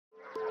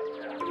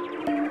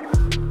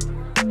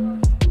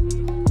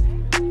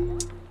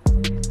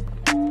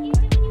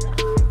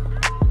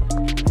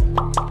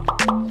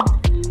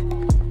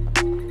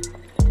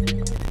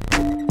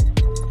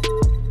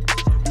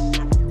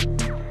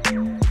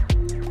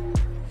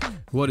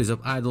What is up,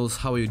 idols?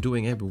 How are you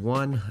doing,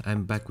 everyone?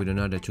 I'm back with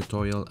another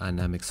tutorial and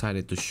I'm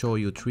excited to show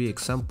you 3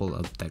 examples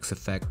of text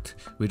effect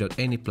without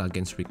any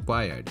plugins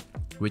required,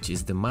 which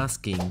is the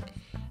masking,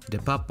 the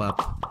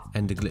pop-up,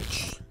 and the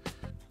glitch.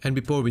 And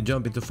before we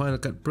jump into Final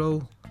Cut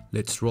Pro,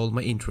 let's roll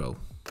my intro.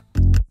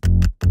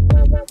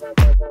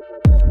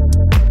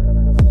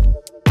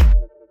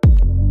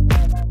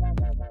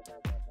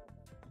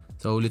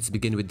 So let's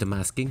begin with the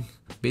masking.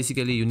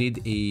 Basically, you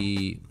need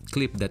a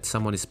clip that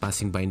someone is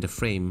passing by in the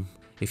frame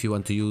if you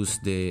want to use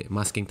the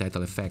masking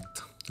title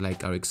effect,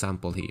 like our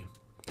example here.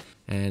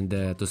 And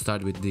to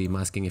start with the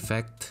masking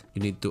effect,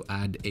 you need to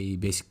add a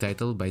basic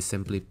title by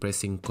simply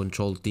pressing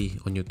Ctrl-T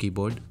on your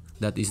keyboard.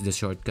 That is the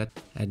shortcut.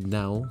 And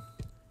now,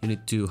 you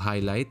need to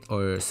highlight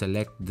or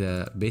select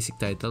the basic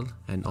title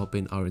and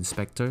open our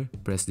inspector.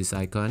 Press this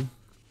icon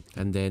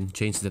and then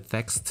change the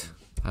text.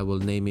 I will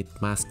name it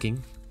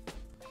masking.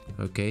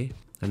 Okay,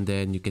 and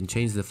then you can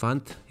change the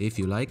font if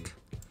you like,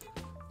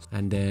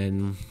 and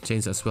then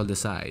change as well the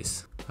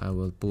size. I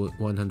will put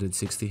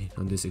 160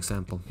 on this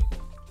example.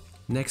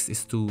 Next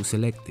is to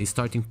select a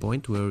starting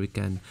point where we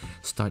can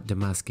start the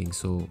masking.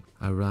 So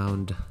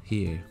around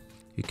here,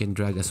 you can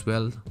drag as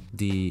well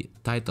the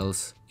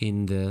titles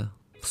in the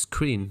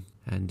screen,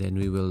 and then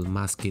we will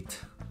mask it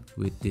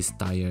with this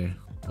tire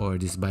or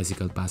this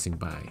bicycle passing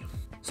by.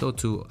 So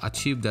to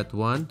achieve that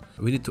one,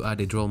 we need to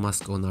add a draw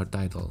mask on our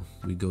title.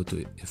 We go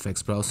to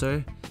Effects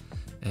Browser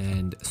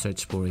and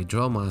search for a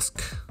draw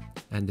mask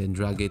and then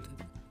drag it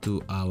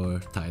to our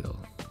title.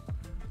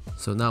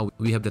 So now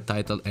we have the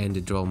title and the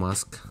draw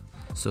mask.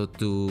 So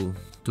to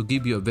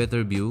give you a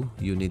better view,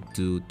 you need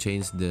to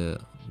change the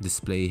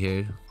display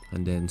here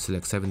and then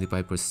select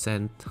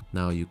 75%.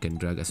 Now you can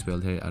drag as well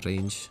here,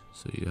 arrange,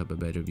 so you have a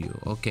better view.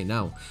 Okay,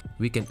 now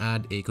we can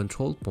add a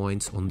control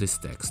points on this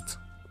text.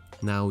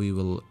 Now we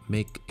will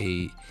make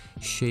a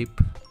shape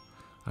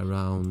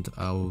around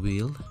our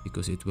wheel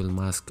because it will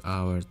mask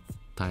our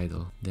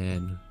title.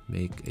 Then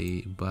make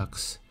a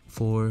box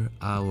for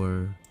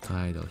our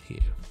title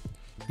here.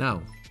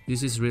 Now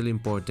this is really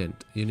important.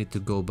 You need to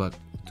go back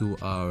to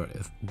our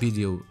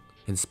video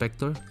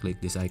inspector,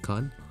 click this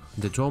icon.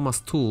 The draw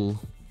mask tool,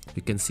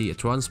 you can see a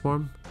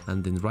transform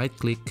and then right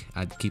click,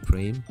 add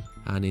keyframe,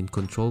 and in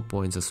control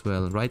points as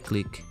well, right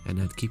click and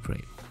add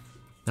keyframe.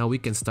 Now we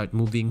can start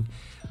moving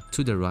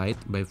to the right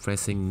by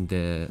pressing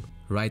the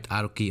right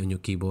arrow key on your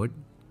keyboard.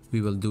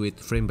 We will do it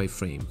frame by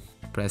frame.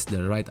 Press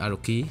the right arrow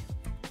key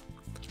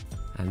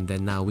and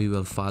then now we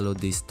will follow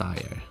this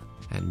tire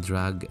and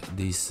drag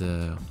this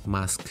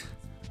mask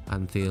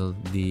until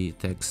the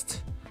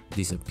text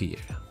disappear.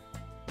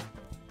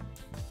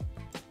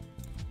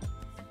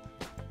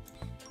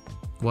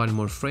 One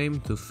more frame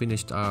to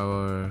finish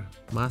our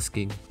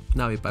masking.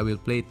 Now if I will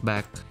play it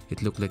back,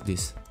 it looks like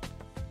this.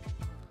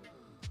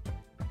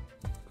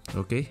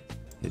 Okay,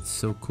 it's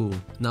so cool.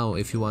 Now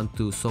if you want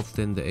to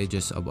soften the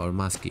edges of our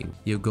masking,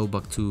 you go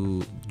back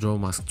to draw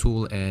mask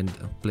tool and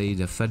play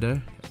the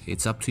feather.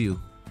 It's up to you.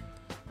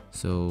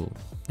 So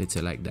it's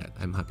like that.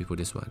 I'm happy for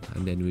this one.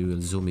 And then we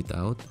will zoom it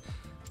out,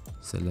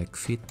 select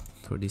fit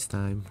for this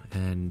time,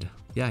 and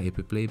yeah, if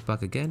we play it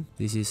back again,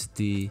 this is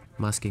the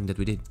masking that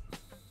we did.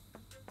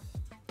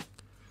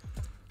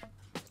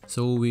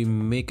 So we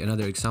make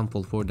another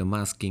example for the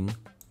masking,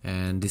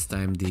 and this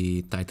time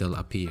the title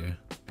appear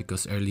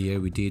because earlier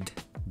we did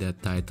the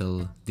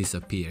title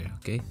disappear.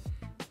 Okay,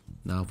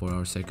 now for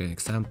our second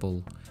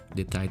example,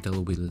 the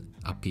title will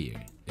appear.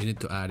 You need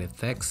to add a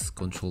text,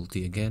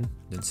 Ctrl-T again,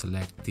 then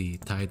select the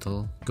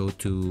title, go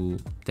to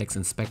text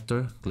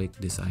inspector, click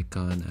this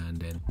icon and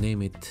then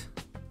name it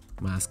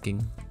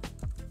masking.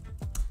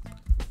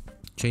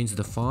 Change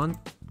the font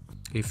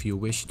if you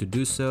wish to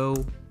do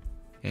so,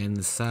 and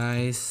the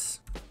size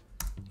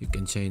you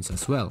can change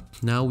as well.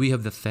 Now we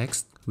have the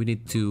text. We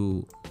need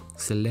to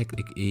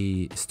select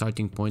a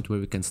starting point where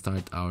we can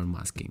start our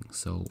masking.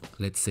 So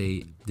let's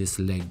say this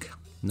leg.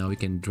 Now we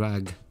can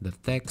drag the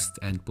text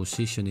and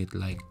position it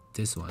like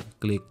this one.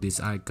 Click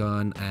this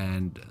icon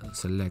and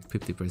select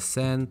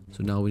 50%.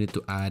 So now we need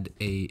to add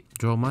a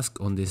draw mask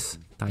on this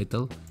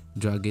title.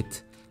 Drag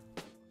it,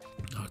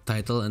 our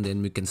title, and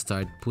then we can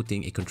start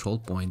putting a control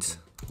points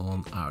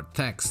on our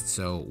text.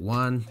 So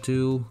 1,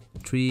 2,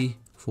 3,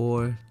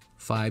 4,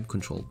 5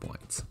 control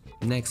points.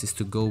 Next is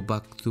to go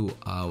back to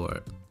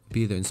our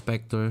video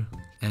inspector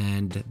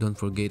and don't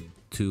forget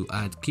to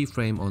add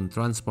keyframe on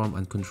transform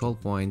and control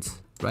points.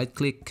 Right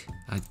click,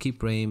 add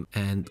keyframe,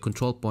 and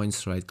control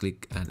points, right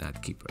click and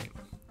add keyframe.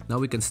 Now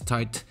we can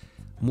start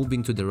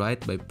moving to the right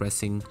by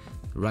pressing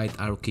right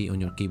arrow key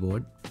on your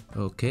keyboard.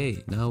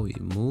 Okay, now we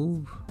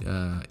move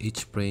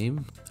each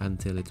frame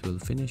until it will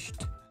finish.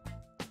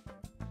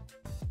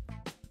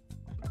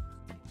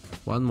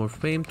 One more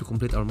frame to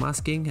complete our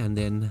masking and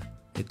then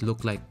it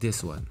look like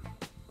this one.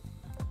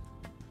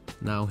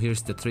 Now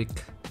here's the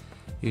trick.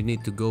 You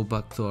need to go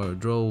back to our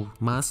draw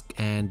mask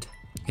and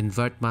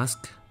invert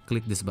mask,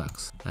 click this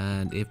box,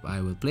 and if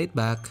I will play it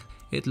back,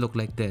 it look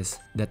like this.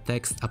 The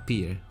text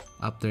appear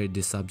after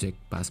the subject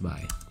pass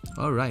by.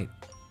 Alright,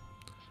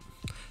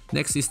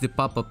 next is the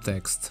pop-up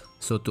text.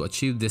 So to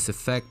achieve this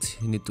effect,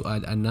 you need to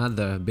add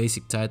another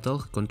basic title,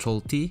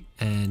 Control T,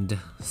 and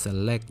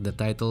select the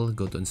title,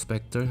 go to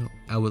inspector.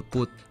 I will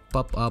put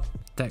pop-up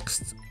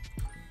text.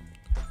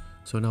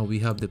 So now we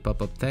have the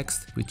pop-up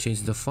text. We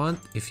change the font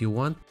if you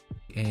want,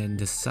 and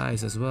the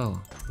size as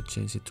well. We'll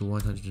change it to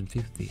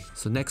 150.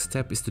 So next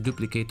step is to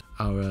duplicate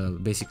our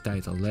basic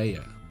title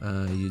layer.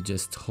 You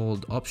just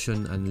hold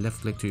Option and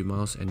left click to your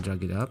mouse and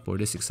drag it up. For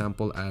this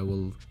example, I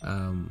will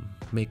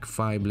make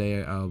 5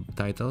 layers of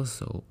titles.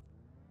 So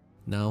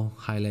now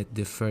highlight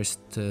the first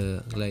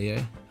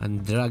layer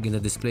and drag in the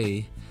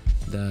display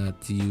that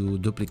you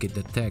duplicate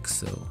the text.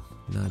 So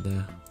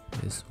another,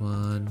 this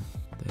one,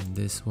 then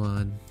this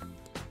one.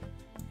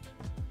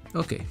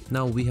 Okay,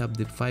 now we have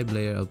the 5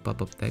 layer of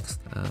pop-up text.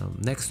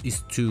 Next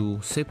is to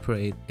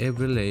separate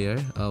every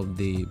layer of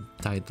the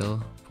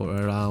title for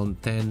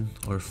around 10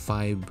 or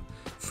 5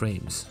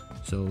 frames.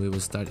 So we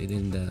will start it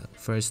in the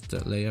first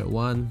layer,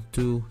 1,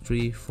 2,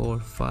 3, 4,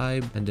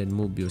 5, and then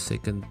move your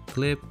second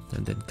clip,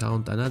 and then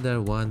count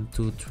another 1,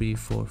 2, 3,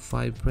 4,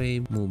 5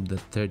 frame. Move the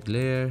third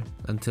layer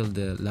until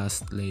the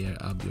last layer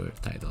of your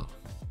title.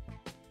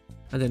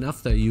 And then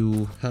after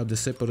you have the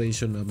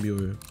separation of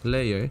your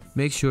layer,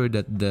 make sure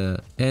that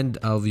the end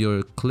of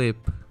your clip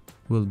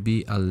will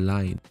be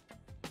aligned.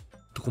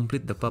 To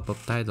complete the pop-up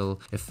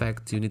title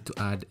effect, you need to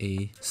add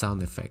a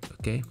sound effect,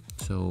 okay?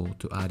 So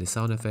to add a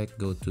sound effect,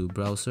 go to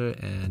browser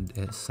and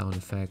sound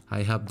effect.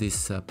 I have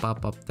this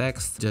pop-up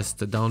text, just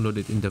download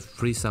it in the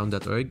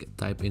freesound.org.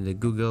 Type in the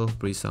Google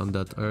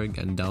freesound.org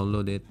and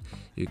download it.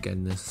 You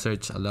can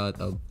search a lot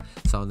of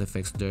sound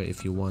effects there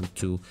if you want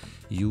to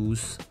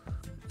use.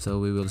 So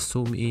we will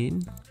zoom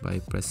in by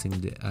pressing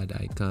the add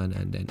icon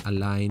and then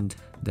align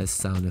the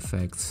sound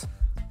effects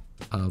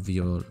of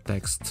your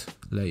text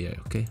layer,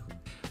 okay?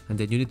 And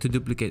then you need to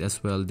duplicate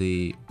as well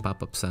the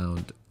pop-up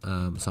sound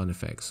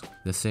effects.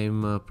 The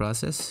same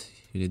process.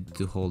 You need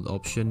to hold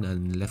Option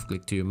and left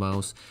click to your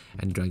mouse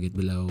and drag it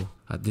below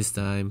at this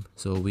time.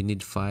 So we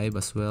need 5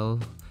 as well.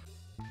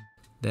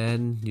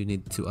 Then you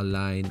need to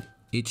align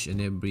each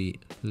and every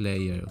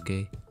layer,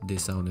 okay? The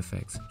sound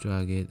effects.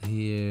 Drag it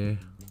here.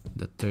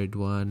 The third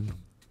one.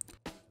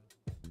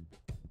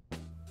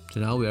 So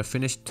now we are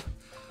finished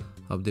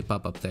of the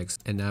pop-up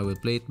text, and I will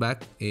play it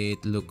back.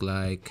 It look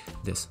like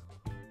this.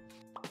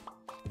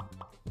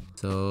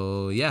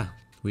 So yeah,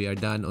 we are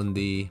done on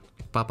the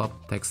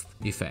pop-up text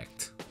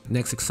effect.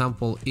 Next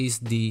example is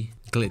the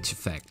glitch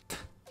effect.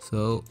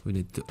 So we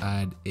need to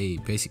add a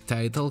basic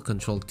title,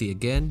 Control T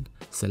again,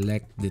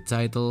 select the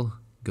title,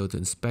 go to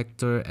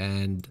inspector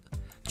and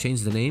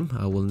change the name.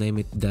 I will name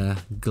it the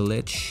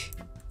glitch.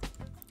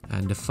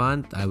 And the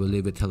font, I will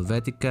leave it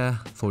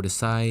Helvetica. For the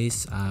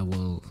size, I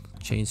will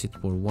change it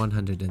for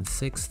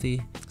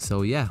 160.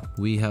 So yeah,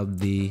 we have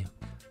the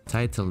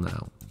title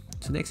now.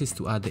 So next is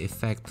to add the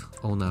effect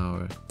on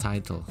our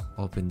title.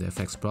 Open the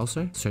effects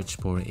browser, search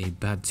for a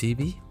bad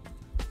TV,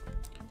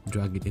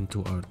 drag it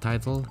into our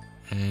title,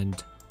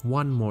 and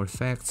one more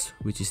effect,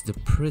 which is the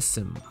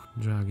prism.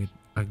 Drag it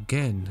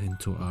again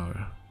into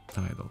our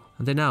title.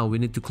 And then now we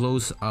need to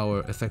close our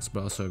effects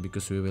browser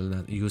because we will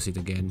not use it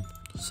again.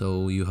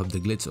 So you have the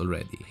glitch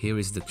already. Here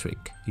is the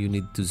trick. You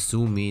need to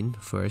zoom in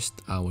first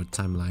our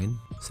timeline.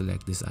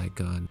 Select this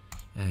icon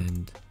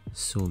and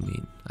zoom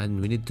in.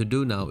 And we need to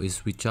do now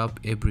is we chop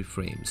every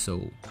frame.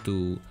 So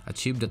to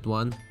achieve that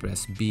one,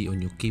 press B on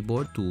your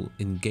keyboard to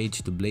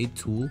engage the blade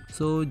tool.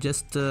 So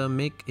just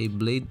make a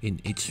blade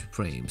in each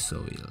frame.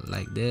 So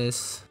like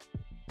this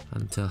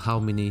until how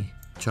many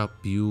chop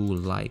you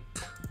like.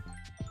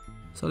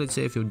 So let's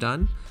say if you're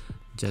done,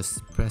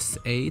 just press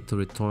A to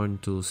return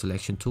to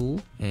selection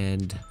tool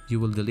and you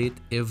will delete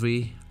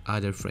every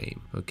other frame,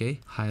 okay?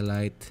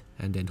 Highlight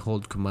and then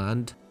hold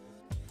command,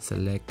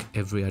 select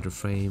every other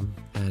frame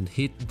and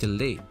hit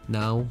delete.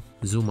 Now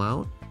zoom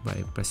out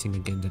by pressing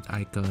again that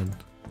icon.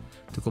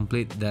 To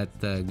complete that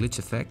glitch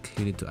effect,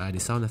 you need to add the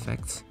sound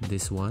effects.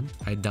 This one,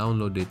 I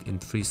downloaded in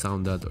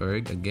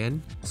freesound.org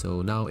again.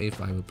 So now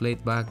if I will play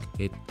it back,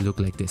 it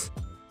look like this.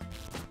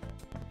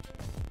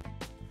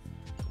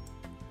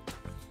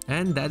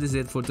 And that is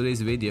it for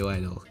today's video,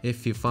 idol.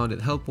 If you found it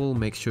helpful,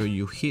 make sure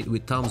you hit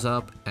with thumbs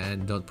up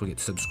and don't forget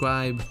to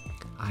subscribe.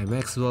 I'm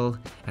Maxwell,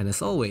 and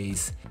as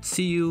always,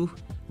 see you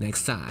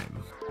next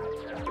time.